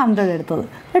നമ്മളിവിടെ 100 എടുത്തത്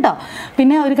കേട്ടോ.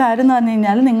 പിന്നെ ഒരു കാര്യം എന്ന് പറഞ്ഞു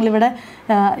കഴിഞ്ഞാൽ നിങ്ങളിവിടെ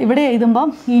എഴുതുമ്പം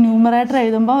ഈ ന്യൂമറേറ്റർ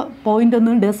എഴുതുമ്പോൾ പോയിൻ്റ്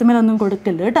ഒന്നും ഡെസിമൽ ഒന്നും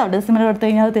കൊടുക്കില്ല കേട്ടോ. ഡെസിമൽ കൊടുത്തു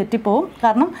കഴിഞ്ഞാൽ അത് തെറ്റിപ്പോവും.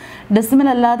 കാരണം ഡെസിമൽ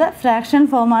അല്ലാതെ ഫ്രാക്ഷൻ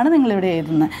ഫോമാണ് നിങ്ങളിവിടെ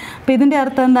എഴുതുന്നത്. അപ്പോൾ ഇതിൻ്റെ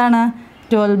അർത്ഥം എന്താണ്?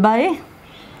 12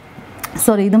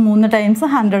 ഇത് 3 ടൈംസ്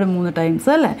 100 3 ടൈംസ്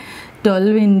അല്ലേ.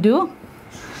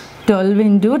 12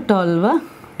 into 12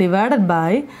 divided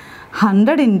by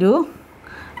 100 into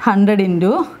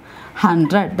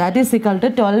 100. That is equal to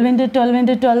 12 into 12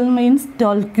 into 12 means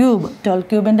 12 cube. 12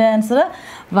 cube in the answer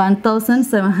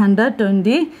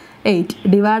 1728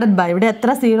 divided by ഇവിടെ എത്ര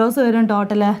സീറോസ് വരും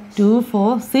ടോട്ടൽ? 2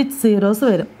 4 6 സീറോസ്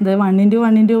വരും. then 1 into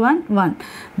 1 into 1 1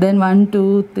 then 1 2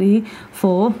 3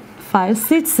 4 5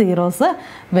 6 zeros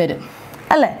വരും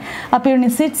അല്ലേ. അപ്പോൾ ഇവിടെ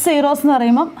 6 സീറോസ് എന്ന്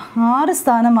പറയുമ്പം 6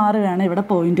 സ്ഥാനം മാറുകയാണ് ഇവിടെ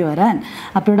പോയിന്റ് വരാൻ.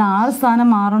 അപ്പോൾ ഇവിടെ 6 സ്ഥാനം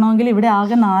മാറണമെങ്കിൽ ഇവിടെ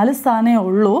ആകെ 4 സ്ഥാനമേ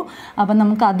ഉള്ളൂ. അപ്പം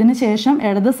നമുക്ക് അതിന് ശേഷം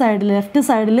ഇടത് സൈഡിൽ ലെഫ്റ്റ്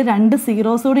സൈഡിൽ 2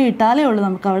 സീറോസ് കൂടി ഇട്ടാലേ ഉള്ളൂ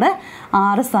നമുക്കവിടെ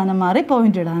 6 സ്ഥാനം മാറി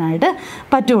പോയിന്റ് ഇടാനായിട്ട്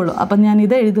പറ്റുള്ളൂ. അപ്പം ഞാൻ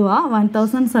ഇത് എഴുതുക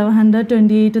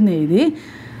 1728 എന്ന് എഴുതി.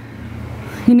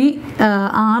 ഇനി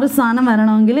 6 സ്ഥാനം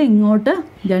വരണമെങ്കിൽ ഇങ്ങോട്ട്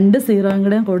 2 സീറോയും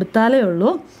കൂടെ കൊടുത്താലേ ഉള്ളൂ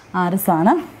 6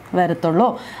 സ്ഥാനം വരത്തുള്ളൂ.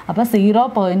 അപ്പോൾ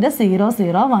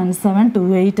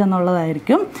 0.001728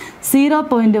 എന്നുള്ളതായിരിക്കും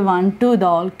 0.12 ദ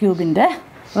ഓൾ ക്യൂബിൻ്റെ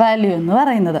വാല്യൂ എന്ന്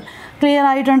പറയുന്നത്. ക്ലിയർ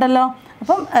ആയിട്ടുണ്ടല്ലോ?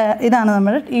 അപ്പം ഇതാണ്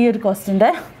നമ്മൾ ഈ ഒരു ക്വസ്റ്റ്യൻ്റെ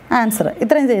ആൻസർ.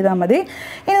 ഇത്രയും ചെയ്താൽ മതി.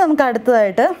 ഇനി നമുക്ക്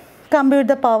അടുത്തതായിട്ട് compute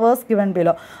the powers given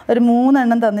below. ഒരു 3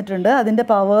 എണ്ണം തന്നിട്ടുണ്ട്. അതിൻ്റെ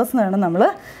പവേഴ്സ് വേണം നമ്മൾ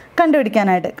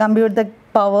കണ്ടുപിടിക്കാനായിട്ട്. Compute the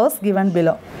powers given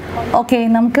below. Okay,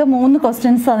 നമുക്ക് 3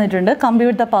 ക്വസ്റ്റ്യൻസ് തന്നിട്ടുണ്ട്.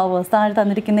 Compute the powers. താഴെ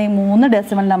തന്നിരിക്കുന്ന ഈ 3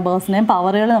 ഡെസിമൽ നമ്പേഴ്സിനെയും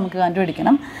പവറുകൾ നമുക്ക്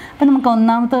കണ്ടുപിടിക്കണം. അപ്പോൾ നമുക്ക്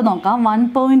ഒന്നാമത്തത് നോക്കാം.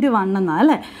 1.1 എന്നാണ്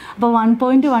അല്ലേ. അപ്പോൾ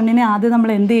 1.1നെ ആദ്യം നമ്മൾ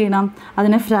എന്ത് ചെയ്യണം?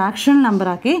 അതിനെ ഫ്രാക്ഷൻ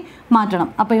നമ്പറാക്കി മാറ്റണം.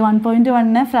 അപ്പോൾ ഈ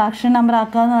 1.1നെ ഫ്രാക്ഷൻ നമ്പർ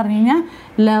ആക്കുക എന്ന് പറഞ്ഞു കഴിഞ്ഞാൽ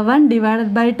 11 divided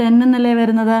by 10 എന്നല്ലേ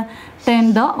വരുന്നത്? 10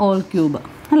 ദ ഓൾ ക്യൂബ്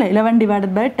അല്ലേ. 11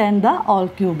 divided by 10 the all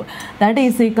cube. That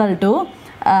is equal to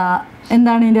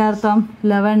എന്താണ് ഇതിൻ്റെ അർത്ഥം?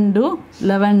 11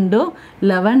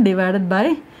 divided by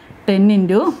 10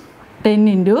 into 10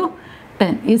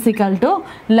 is equal to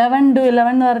 11 to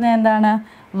 11 എന്ന് പറഞ്ഞാൽ എന്താണ്?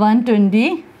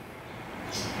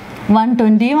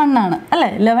 121 ആണ് അല്ലേ.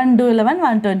 11 to 11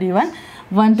 121.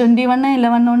 121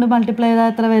 11 കൊണ്ട് മൾട്ടിപ്ലൈ ചെയ്താൽ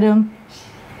എത്ര വരും?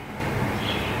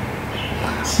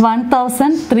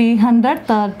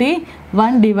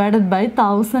 1331 divided by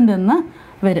 1000 എന്ന്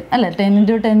വരും അല്ലേ. 10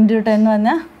 into 10 into 10 എന്ന്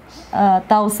പറഞ്ഞാൽ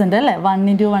 1000 അല്ലേ. 1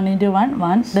 into 1 into 1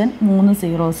 1 then 3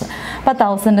 സീറോസ്. അപ്പോൾ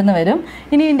 1000 എന്ന് വരും.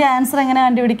 ഇനി ഇതിൻ്റെ ആൻസർ എങ്ങനെ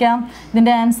കണ്ടുപിടിക്കാം?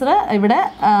 ഇതിൻ്റെ ആൻസർ ഇവിടെ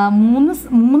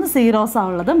 3 സീറോസാണ്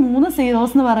ഉള്ളത്. 3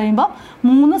 സീറോസ് എന്ന് പറയുമ്പോൾ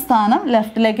 3 സ്ഥാനം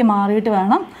ലെഫ്റ്റിലേക്ക് മാറിയിട്ട്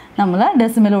വേണം നമ്മൾ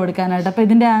ഡെസിമൽ കൊടുക്കാനായിട്ട്. അപ്പോൾ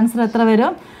ഇതിൻ്റെ ആൻസർ എത്ര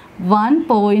വരും?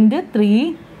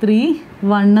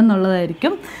 1.331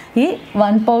 എന്നുള്ളതായിരിക്കും ഈ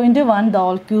 1.1 ദ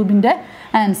ഓൾ ക്യൂബിൻ്റെ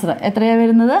ആൻസർ. എത്രയാണ്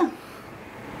വരുന്നത്?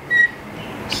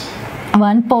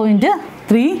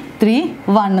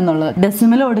 1.331 എന്നുള്ളത്.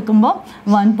 ഡെസിമൽ കൊടുക്കുമ്പോൾ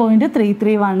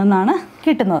 1.331 എന്നാണ്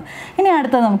കിട്ടുന്നത്. ഇനി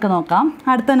അടുത്തത് നമുക്ക് നോക്കാം.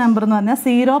 അടുത്ത നമ്പർ എന്ന് പറഞ്ഞാൽ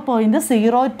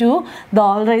 0.02 ദ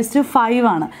ഓൾ റൈസ് ടു 5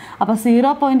 ആണ്. അപ്പോൾ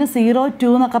 0.02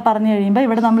 എന്നൊക്കെ പറഞ്ഞു കഴിയുമ്പോൾ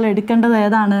ഇവിടെ നമ്മൾ എടുക്കേണ്ടത്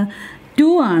ഏതാണ്?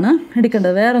 2 ആണ്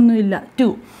എടുക്കേണ്ടത്, വേറൊന്നുമില്ല. 2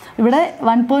 ഇവിടെ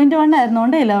 1.1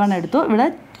 ആയിരുന്നുകൊണ്ട് 11 എടുത്തു. ഇവിടെ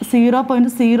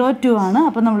 0.02 ആണ്.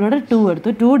 അപ്പോൾ നമ്മളിവിടെ 2 എടുത്തു.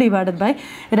 2 divided by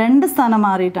 2 സ്ഥാനം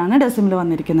മാറിയിട്ടാണ് ഡെസിമൽ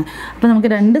വന്നിരിക്കുന്നത്. അപ്പോൾ നമുക്ക്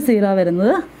 2 സീറോ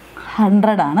വരുന്നത്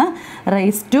 100 ആണ്.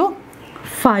 റൈസ് ടു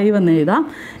 5 എന്ന് എഴുതാം.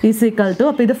 ഈസ് ഈക്വൽ ടു,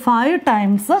 അപ്പോൾ ഇത് 5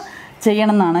 ടൈംസ്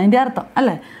ചെയ്യണം എന്നാണ് അതിൻ്റെ അർത്ഥം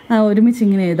അല്ലേ. ഒരുമിച്ച്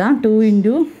ഇങ്ങനെ എഴുതാം. 2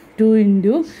 into 2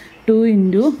 into 2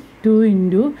 into 2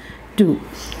 into 2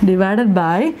 divided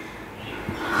by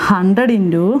 100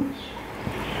 into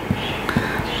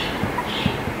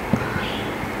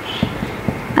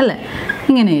അല്ലേ,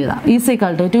 ഇങ്ങനെ എഴുതാം. Is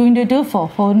equal to 2 into 2 4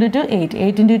 4 into 2 8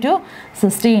 8 into 2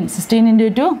 16 16 into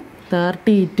 2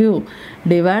 32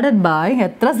 divided by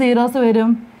എത്ര സീറോസ് വരും?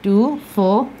 2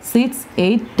 4 6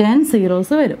 8 10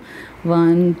 സീറോസ് വരും.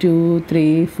 1 2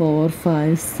 3 4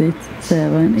 5 6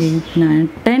 7 8 9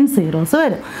 10 സീറോസ്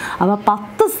വരും. അപ്പോൾ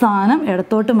 10 സ്ഥാനം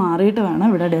ഇടത്തോട്ട് മാറിയിട്ട് വേണം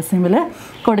ഇവിടെ ഡെസിമൽ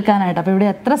കൊടുക്കാനായിട്ട്. അപ്പോൾ ഇവിടെ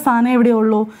എത്ര സ്ഥാനം ഇവിടെ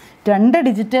ഉള്ളൂ? 2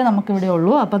 ഡിജിറ്റേ നമുക്കിവിടെ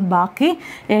ഉള്ളൂ. അപ്പം ബാക്കി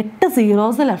 8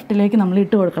 സീറോസ് ലെഫ്റ്റിലേക്ക് നമ്മൾ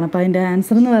ഇട്ട് കൊടുക്കണം. അപ്പോൾ അതിൻ്റെ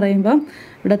ആൻസർ എന്ന് പറയുമ്പം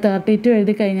ഇവിടെ 32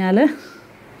 എഴുതി കഴിഞ്ഞാൽ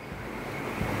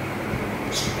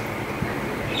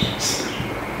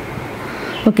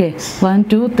ഓക്കെ 1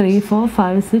 2 3 4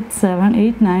 5 6 7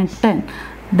 8 9 10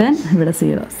 ദെൻ ഇവിടെ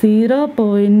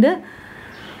 0.0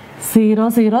 0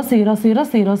 0 0 0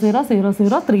 0 0 0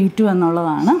 0 3 2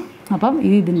 എന്നുള്ളതാണ്. അപ്പം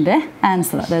ഇതിൻ്റെ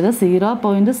ആൻസർ അതായത്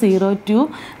 0.02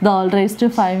 the whole raise to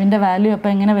 5ൻ്റെ value അപ്പോൾ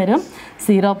എങ്ങനെ വരും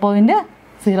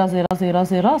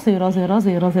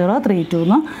 0.0000000032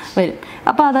 എന്ന് വരും.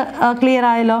 അപ്പോൾ അത് ക്ലിയർ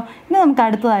ആയല്ലോ. ഇനി നമുക്ക്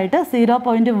അടുത്തതായിട്ട്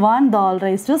 0.1 ദ ഓൾ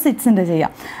റേസ് ടു 6ൻ്റെ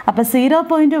ചെയ്യാം. അപ്പോൾ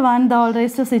 0.1 ദ ഓൾ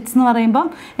റേസ് ടു 6 എന്ന് പറയുമ്പം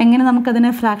എങ്ങനെ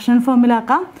നമുക്കതിനെ ഫ്രാക്ഷൻ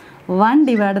ഫോമിലാക്കാം?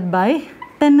 1/10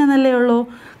 എന്നല്ലേ ഉള്ളൂ.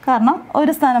 കാരണം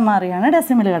ഒരു സ്ഥാനം മാറിയാണ്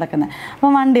ഡെസിമൽ കിടക്കുന്നത്. അപ്പോൾ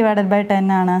 1/10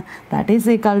 ആണ്. That is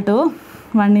equal to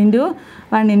 1 into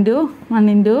 1 into 1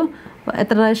 into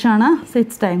എത്ര പ്രാവശ്യമാണ്?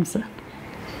 6 ടൈംസ്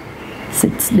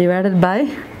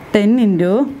 6/10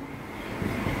 ഇൻറ്റു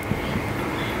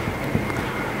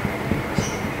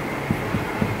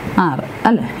 6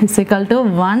 അല്ലേ ഇസ് ഈക്വൽ ടു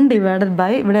 1/,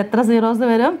 ഇവിടെ എത്ര സീറോസ്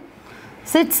വരും?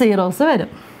 6 സീറോസ്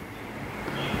വരും.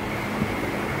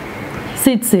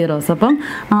 6 zeros. അപ്പം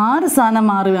 6 സ്ഥാനം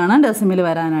മാറുകയാണ് ഡെസിമൽ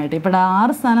വരാനായിട്ട്. ഇപ്പോൾ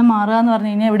 6 സ്ഥാനം മാറുക എന്ന്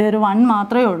പറഞ്ഞു കഴിഞ്ഞാൽ ഇവിടെ ഒരു 1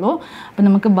 മാത്രമേ ഉള്ളൂ. അപ്പം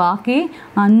നമുക്ക് ബാക്കി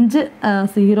 5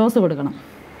 സീറോസ് കൊടുക്കണം.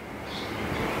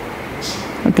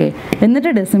 ഓക്കെ, എന്നിട്ട്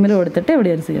ഡെസിമൽ കൊടുത്തിട്ട് ഇവിടെ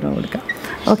ഒരു 0 കൊടുക്കാം.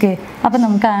 ഓക്കെ, അപ്പം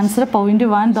നമുക്ക് answer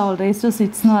 0.1 the whole raise to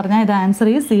 6 എന്ന് പറഞ്ഞാൽ ഇത് ആൻസർ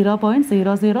ഈ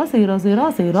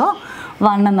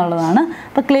 0.000001 എന്നുള്ളതാണ്.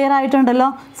 അപ്പോൾ ക്ലിയർ ആയിട്ടുണ്ടല്ലോ.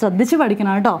 ശ്രദ്ധിച്ച്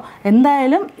പഠിക്കണം കേട്ടോ.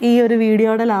 എന്തായാലും ഈ ഒരു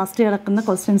വീഡിയോയുടെ ലാസ്റ്റ് കിടക്കുന്ന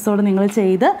ക്വസ്റ്റ്യൻസോട് നിങ്ങൾ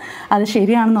ചെയ്ത് അത്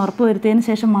ശരിയാണെന്ന് ഉറപ്പ് വരുത്തിയതിന്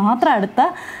ശേഷം മാത്രം അടുത്ത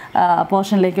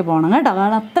പോർഷനിലേക്ക് പോകണം കേട്ടോ.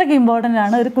 കാരണം അത്രയ്ക്ക് ഇമ്പോർട്ടൻ്റ്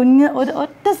ആണ്. ഒരു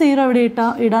ഒറ്റ 0 ഇവിടെ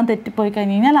ഇടാൻ തെറ്റിപ്പോയി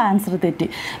കഴിഞ്ഞ് കഴിഞ്ഞാൽ ആൻസർ തെറ്റി.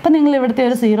 ഇപ്പം നിങ്ങൾ ഇവിടുത്തെ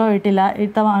ഒരു 0 ഇട്ടില്ല,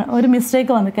 ഒരു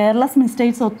മിസ്റ്റേക്ക് വന്നു. കെയർലെസ്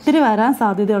മിസ്റ്റേക്സ് ഒത്തിരി വരാൻ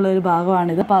സാധ്യതയുള്ള ഒരു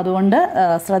ഭാഗമാണിത്. അപ്പോൾ അതുകൊണ്ട്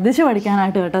ശ്രദ്ധിച്ച്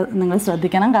പഠിക്കാനായിട്ട് കേട്ടോ നിങ്ങൾ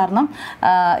ശ്രദ്ധിക്കണം. കാരണം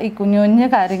ഈ കുഞ്ഞു കുഞ്ഞു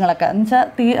കാര്യങ്ങളൊക്കെ എന്ന് വെച്ചാൽ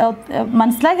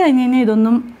മനസ്സിലാക്കി കഴിഞ്ഞ് കഴിഞ്ഞാൽ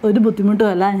ഇതൊന്നും ഒരു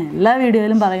ബുദ്ധിമുട്ടുമല്ല. ഞാൻ എല്ലാ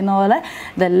വീഡിയോയിലും പറയുന്ന പോലെ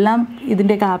ഇതെല്ലാം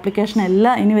ഇതിൻ്റെയൊക്കെ ആപ്ലിക്കേഷൻ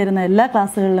എല്ലാം ഇനി വരുന്ന എല്ലാ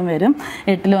ക്ലാസ്സുകളിലും വരും.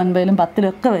 8ലും 9ലും 10ലും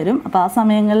ഒക്കെ വരും. അപ്പോൾ ആ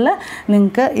സമയങ്ങളിൽ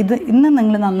നിങ്ങൾക്ക് ഇന്ന്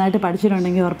നിങ്ങൾ നന്നായിട്ട്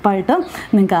പഠിച്ചിട്ടുണ്ടെങ്കിൽ ഉറപ്പായിട്ടും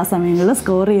നിങ്ങൾക്ക് ആ സമയങ്ങളിൽ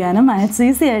സ്കോർ ചെയ്യാനും മാത്സ്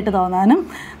ഈസി ആയിട്ട് തോന്നാനും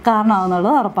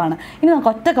കാരണമാവുന്നുള്ളത് ഉറപ്പാണ്. ഇനി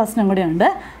നമുക്ക് ഒറ്റ ക്വസ്റ്റ്യൻ കൂടി ഉണ്ട്,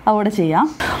 അവിടെ ചെയ്യാം.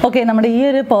 ഓക്കെ, നമ്മുടെ ഈ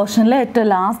ഒരു പോർഷനിലെ ഏറ്റവും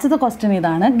ലാസ്റ്റത്തെ ക്വസ്റ്റ്യൻ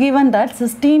ഇതാണ്. Given that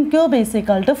 16 cube is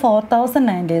equal to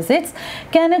 4096,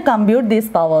 can you compute these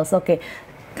powers? Okay,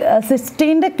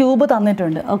 16ൻ്റെ cube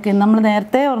തന്നിട്ടുണ്ട്. ഓക്കെ, നമ്മൾ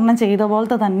നേരത്തെ ഒരെണ്ണം ചെയ്ത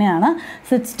പോലത്തെ തന്നെയാണ്.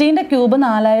 16ൻ്റെ ക്യൂബ്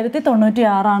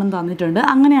 4096 ആണെന്ന് തന്നിട്ടുണ്ട്.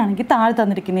 അങ്ങനെയാണെങ്കിൽ താഴെ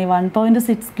തന്നിരിക്കുന്നത് ഈ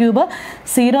 1.6 cube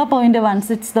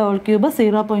 0.16 the whole cube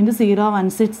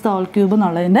 0.016 the whole cube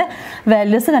എന്നുള്ളതിൻ്റെ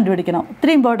വാല്യൂസ് കണ്ടുപിടിക്കണം.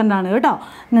 ഒത്തിരി ഇമ്പോർട്ടൻ്റ് ആണ് കേട്ടോ.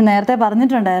 ഞാൻ നേരത്തെ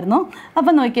പറഞ്ഞിട്ടുണ്ടായിരുന്നു.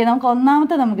 അപ്പം നോക്കിയാൽ നമുക്ക്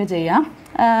ഒന്നാമത്തെ നമുക്ക് ചെയ്യാം.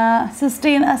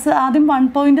 16 ആദ്യം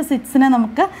 1.6നെ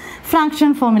നമുക്ക് ഫ്രാക്ഷൻ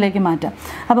ഫോമിലേക്ക് മാറ്റാം.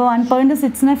 അപ്പോൾ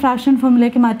 1.6നെ ഫ്രാക്ഷൻ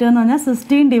ഫോമിലേക്ക് മാറ്റുക എന്ന് പറഞ്ഞാൽ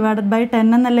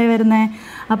 16/10 എന്നല്ലേ വരുന്നത്.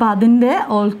 അപ്പോൾ അതിൻ്റെ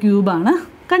ഓൾ ക്യൂബാണ്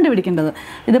കണ്ടുപിടിക്കേണ്ടത്.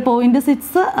 ഇത്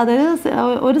 0.6 അതായത്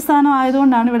ഒരു സ്ഥാനം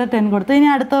ആയതുകൊണ്ടാണ് ഇവിടെ 10 കൊടുത്തത്. ഇനി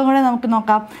അടുത്തതും കൂടെ നമുക്ക്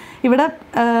നോക്കാം.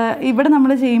 ഇവിടെ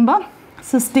നമ്മൾ ചെയ്യുമ്പോൾ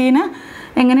 16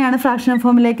 എങ്ങനെയാണ് ഫ്രാക്ഷൻ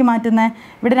ഫോമിലേക്ക് മാറ്റുന്നത്?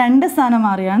 ഇവിടെ 2 സ്ഥാനം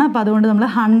മാറിയാണ്. അപ്പോൾ അതുകൊണ്ട് നമ്മൾ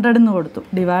 100 എന്ന് കൊടുത്തു.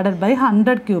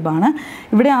 /100 ക്യൂബാണ്.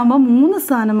 ഇവിടെ ആകുമ്പോൾ 3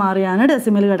 സ്ഥാനം മാറിയാണ്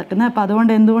ഡെസിമൽ കിടക്കുന്നത്. അപ്പോൾ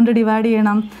അതുകൊണ്ട് എന്തുകൊണ്ട് ഡിവൈഡ്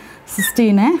ചെയ്യണം?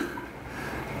 16നെ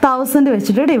 1000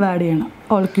 വെച്ചിട്ട് ഡിവൈഡ് ചെയ്യണം.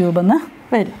 ഓൾ ക്യൂബ് എന്ന്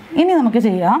വരും. ഇനി നമുക്ക്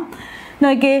ചെയ്യാം.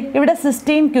 നോക്കിയേ, ഇവിടെ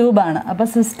 16 ക്യൂബാണ്. അപ്പോൾ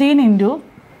 16 ഇൻറ്റു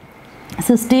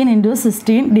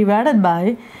 16 ഡിവൈഡഡ് ബൈ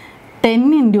 10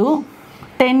 ഇൻറ്റു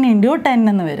 10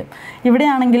 എന്ന് വരും.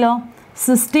 ഇവിടെയാണെങ്കിലോ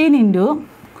 16 ഇൻറ്റു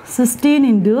 16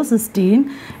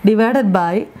 ഡിവൈഡഡ്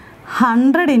ബൈ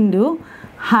 100 ഇൻറ്റു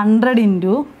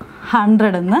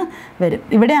 100 എന്ന് വരും.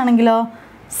 ഇവിടെയാണെങ്കിലോ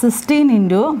 16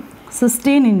 ഇൻറ്റു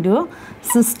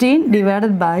 16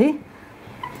 ഡിവൈഡഡ് ബൈ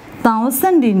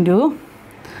 1000 ഇൻറ്റു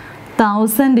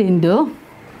 1000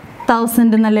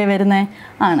 എന്നല്ലേ വരുന്നത്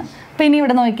ആണ്. അപ്പോൾ ഇനി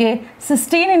ഇവിടെ നോക്കിയേ,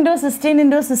 16 ഇൻറ്റു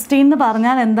 16 എന്ന്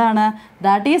പറഞ്ഞാൽ എന്താണ്?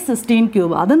 That is 16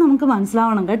 cube. അത് നമുക്ക്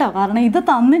മനസ്സിലാവണം കേട്ടോ. കാരണം ഇത്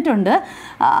തന്നിട്ടുണ്ട്.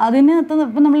 അതിനകത്ത്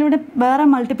ഇപ്പം നമ്മളിവിടെ വേറെ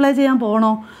മൾട്ടിപ്ലൈ ചെയ്യാൻ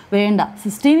പോകണോ? വേണ്ട.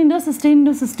 16 ഇൻറ്റു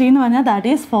 16 എന്ന് പറഞ്ഞാൽ ദാറ്റ്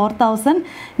ഈസ്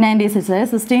 4096.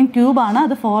 അതായത് 16 ക്യൂബാണ്.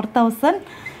 അത്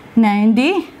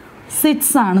 4096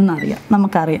 ആണെന്നറിയാം,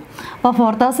 നമുക്കറിയാം. അപ്പോൾ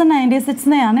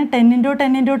 4096നെയാണ് 10 ഇൻറ്റു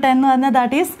 10 എന്ന് പറഞ്ഞാൽ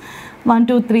ദാറ്റ് ഈസ് 1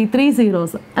 2 3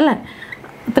 സീറോസ് അല്ലേ?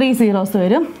 3 സീറോസ്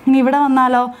വരും. ഇനി ഇവിടെ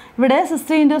വന്നാലോ, ഇവിടെ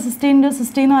 16 ഇൻറ്റു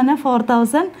 16 എന്ന് പറഞ്ഞാൽ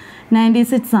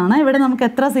 4096 ആണ്. ഇവിടെ നമുക്ക്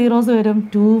എത്ര സീറോസ് വരും?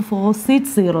 2 4 6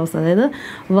 സീറോസ്. അതായത്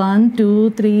 1 2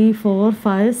 3 4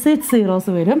 5 6 സീറോസ്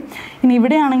വരും. ഇനി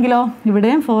ഇവിടെയാണെങ്കിലോ,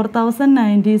 ഇവിടെയും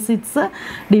 4096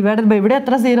 ഡിവൈഡഡ് ബൈ ഇവിടെ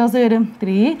എത്ര സീറോസ് വരും?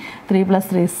 3 3 +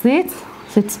 3 6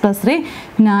 6 + 3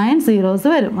 9 zeros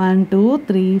വരും. 1 2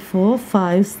 3 4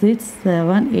 5 6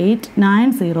 7 8 9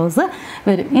 zeros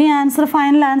വരും. ഈ ആൻസർ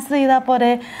ഫൈനൽ ആൻസർ ചെയ്താൽ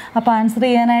പോരെ. അപ്പോൾ ആൻസർ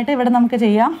ചെയ്യാനായിട്ട് ഇവിടെ നമുക്ക്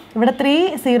ചെയ്യാം. ഇവിടെ 3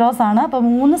 zeros ആണ്. അപ്പോൾ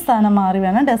 3 സ്ഥാനം മാറി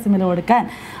വേണം ഡെസിമൽ കൊടുക്കാൻ.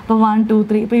 അപ്പോൾ 1 2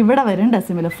 3 ഇപ്പോൾ ഇവിടെ വരും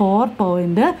ഡെസിമൽ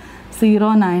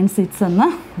 4.096 എന്ന്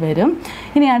വരും.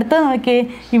 ഇനി അടുത്തത് നോക്കിയേ,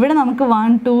 ഇവിടെ നമുക്ക്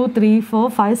 1 2 3 4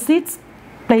 5 6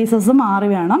 പ്ലേസസ് മാറി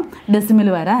വേണം ഡെസിമൽ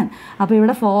വരാൻ. അപ്പോൾ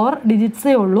ഇവിടെ 4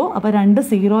 ഡിജിറ്റ്സേ ഉള്ളൂ. അപ്പോൾ 2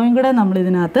 സീറോയും കൂടെ നമ്മൾ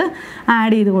ഇതിനകത്ത്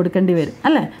ആഡ് ചെയ്ത് കൊടുക്കേണ്ടി വരും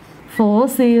അല്ലേ.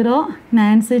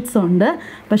 4096 ഉണ്ട്,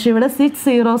 പക്ഷേ ഇവിടെ 6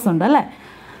 zeros ഉണ്ട് അല്ലേ.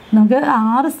 നമുക്ക്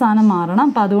 6 സ്ഥാനം മാറണം.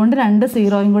 അപ്പോൾ അതുകൊണ്ട് 2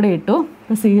 സീറോയും കൂടെ ഇട്ടു.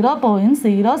 അപ്പോൾ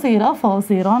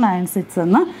 0.004096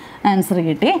 എന്ന് ആൻസർ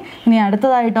കിട്ടി. ഇനി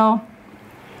അടുത്തതായിട്ടോ,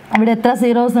 ഇവിടെ എത്ര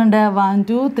സീറോസ് ഉണ്ട്? 1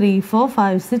 2 3 4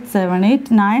 5 6 7 8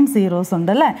 9 സീറോസ്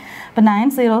ഉണ്ട് അല്ലേ. അപ്പോൾ 9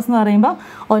 സീറോസ് എന്ന് പറയുമ്പോൾ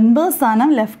 9 സ്ഥാനം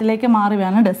ലെഫ്റ്റിലേക്ക് മാറി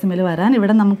വേണം ഡെസിമൽ വരാൻ.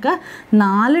 ഇവിടെ നമുക്ക്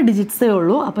 4 ഡിജിറ്റ്സേ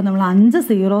ഉള്ളൂ. അപ്പോൾ നമ്മൾ 5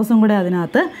 സീറോസും കൂടെ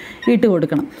അതിനകത്ത് ഇട്ട്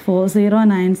കൊടുക്കണം.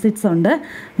 4096 ഉണ്ട്.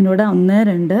 ഇതിലൂടെ 1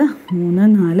 2 3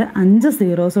 4 5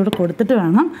 സീറോസ് കൂടെ കൊടുത്തിട്ട്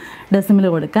വേണം ഡെസിമൽ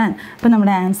കൊടുക്കാൻ. അപ്പോൾ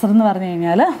നമ്മുടെ ആൻസർ എന്ന് പറഞ്ഞു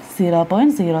കഴിഞ്ഞാൽ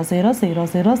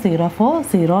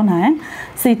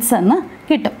 0.00000409 എന്ന്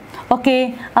കിട്ടും. ഓക്കെ,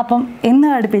 അപ്പം ഇന്ന്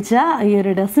പഠിപ്പിച്ച ഈ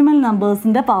ഒരു ഡെസിമൽ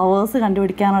നമ്പേഴ്സിൻ്റെ പവേഴ്സ്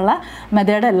കണ്ടുപിടിക്കാനുള്ള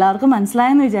മെത്തേഡ് എല്ലാവർക്കും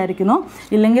മനസ്സിലായെന്ന് വിചാരിക്കുന്നു.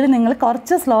 ഇല്ലെങ്കിൽ നിങ്ങൾ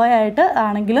കുറച്ച് സ്ലോ ആയിട്ട്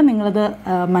ആണെങ്കിലും നിങ്ങളത്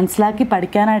മനസ്സിലാക്കി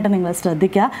പഠിക്കാനായിട്ട് നിങ്ങൾ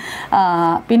ശ്രദ്ധിക്കുക.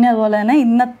 പിന്നെ അതുപോലെ തന്നെ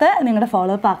ഇന്നത്തെ നിങ്ങളുടെ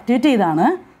ഫോളോ അപ്പ് ആക്ടിവിറ്റി ഇതാണ്.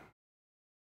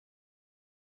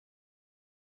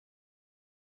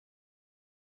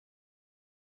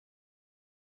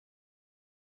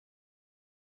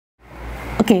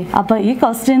 ഓക്കെ, അപ്പോൾ ഈ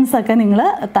ക്വസ്റ്റ്യൻസൊക്കെ നിങ്ങൾ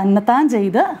തന്നെത്താൻ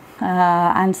ചെയ്ത്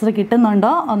ആൻസർ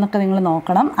കിട്ടുന്നുണ്ടോ എന്നൊക്കെ നിങ്ങൾ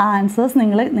നോക്കണം. ആ ആൻസേഴ്സ്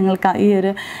നിങ്ങൾക്ക് ഈ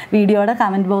ഒരു വീഡിയോയുടെ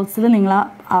കമൻറ്റ് ബോക്സിൽ നിങ്ങൾ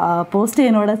പോസ്റ്റ്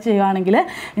ചെയ്യുകയാണെങ്കിൽ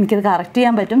എനിക്കത് കറക്റ്റ്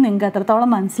ചെയ്യാൻ പറ്റും. നിങ്ങൾക്ക്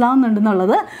എത്രത്തോളം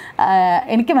മനസ്സിലാവുന്നുണ്ടെന്നുള്ളത്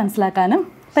എനിക്ക് മനസ്സിലാക്കാനും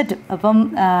പറ്റും. അപ്പം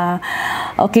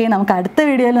ഓക്കെ, നമുക്ക് അടുത്ത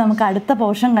വീഡിയോയിൽ നമുക്ക് അടുത്ത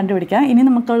പോർഷൻ കണ്ടുപിടിക്കാം. ഇനി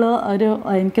നമുക്കുള്ള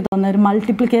എനിക്ക് തോന്നുന്ന ഒരു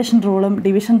മൾട്ടിപ്ലിക്കേഷൻ റൂളും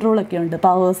ഡിവിഷൻ റൂളൊക്കെ ഉണ്ട്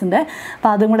പവേഴ്സിൻ്റെ. അപ്പോൾ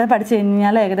അതും കൂടെ പഠിച്ചു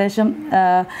കഴിഞ്ഞാൽ ഏകദേശം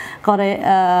കുറേ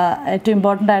ഏറ്റവും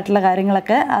ഇമ്പോർട്ടൻ്റ് ആയിട്ടുള്ള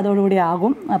കാര്യങ്ങളൊക്കെ അതോടുകൂടി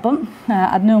ആകും. അപ്പം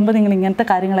അതിനു മുമ്പ് നിങ്ങൾ ഇങ്ങനത്തെ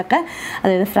കാര്യങ്ങളൊക്കെ,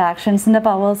 അതായത് ഫ്രാക്ഷൻസിൻ്റെ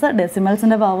പവേഴ്സ്,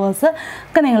 ഡെസിമൽസിൻ്റെ പവേഴ്സ്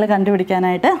ഒക്കെ നിങ്ങൾ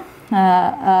കണ്ടുപിടിക്കാനായിട്ട്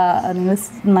നിങ്ങൾ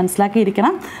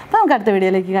മനസ്സിലാക്കിയിരിക്കണം. അപ്പോൾ നമുക്ക് അടുത്ത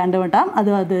വീഡിയോയിലേക്ക് കണ്ടുമുട്ടാം.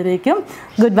 അതുവരേക്കും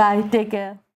ഗുഡ് ബൈ, ടേക്ക് കെയർ.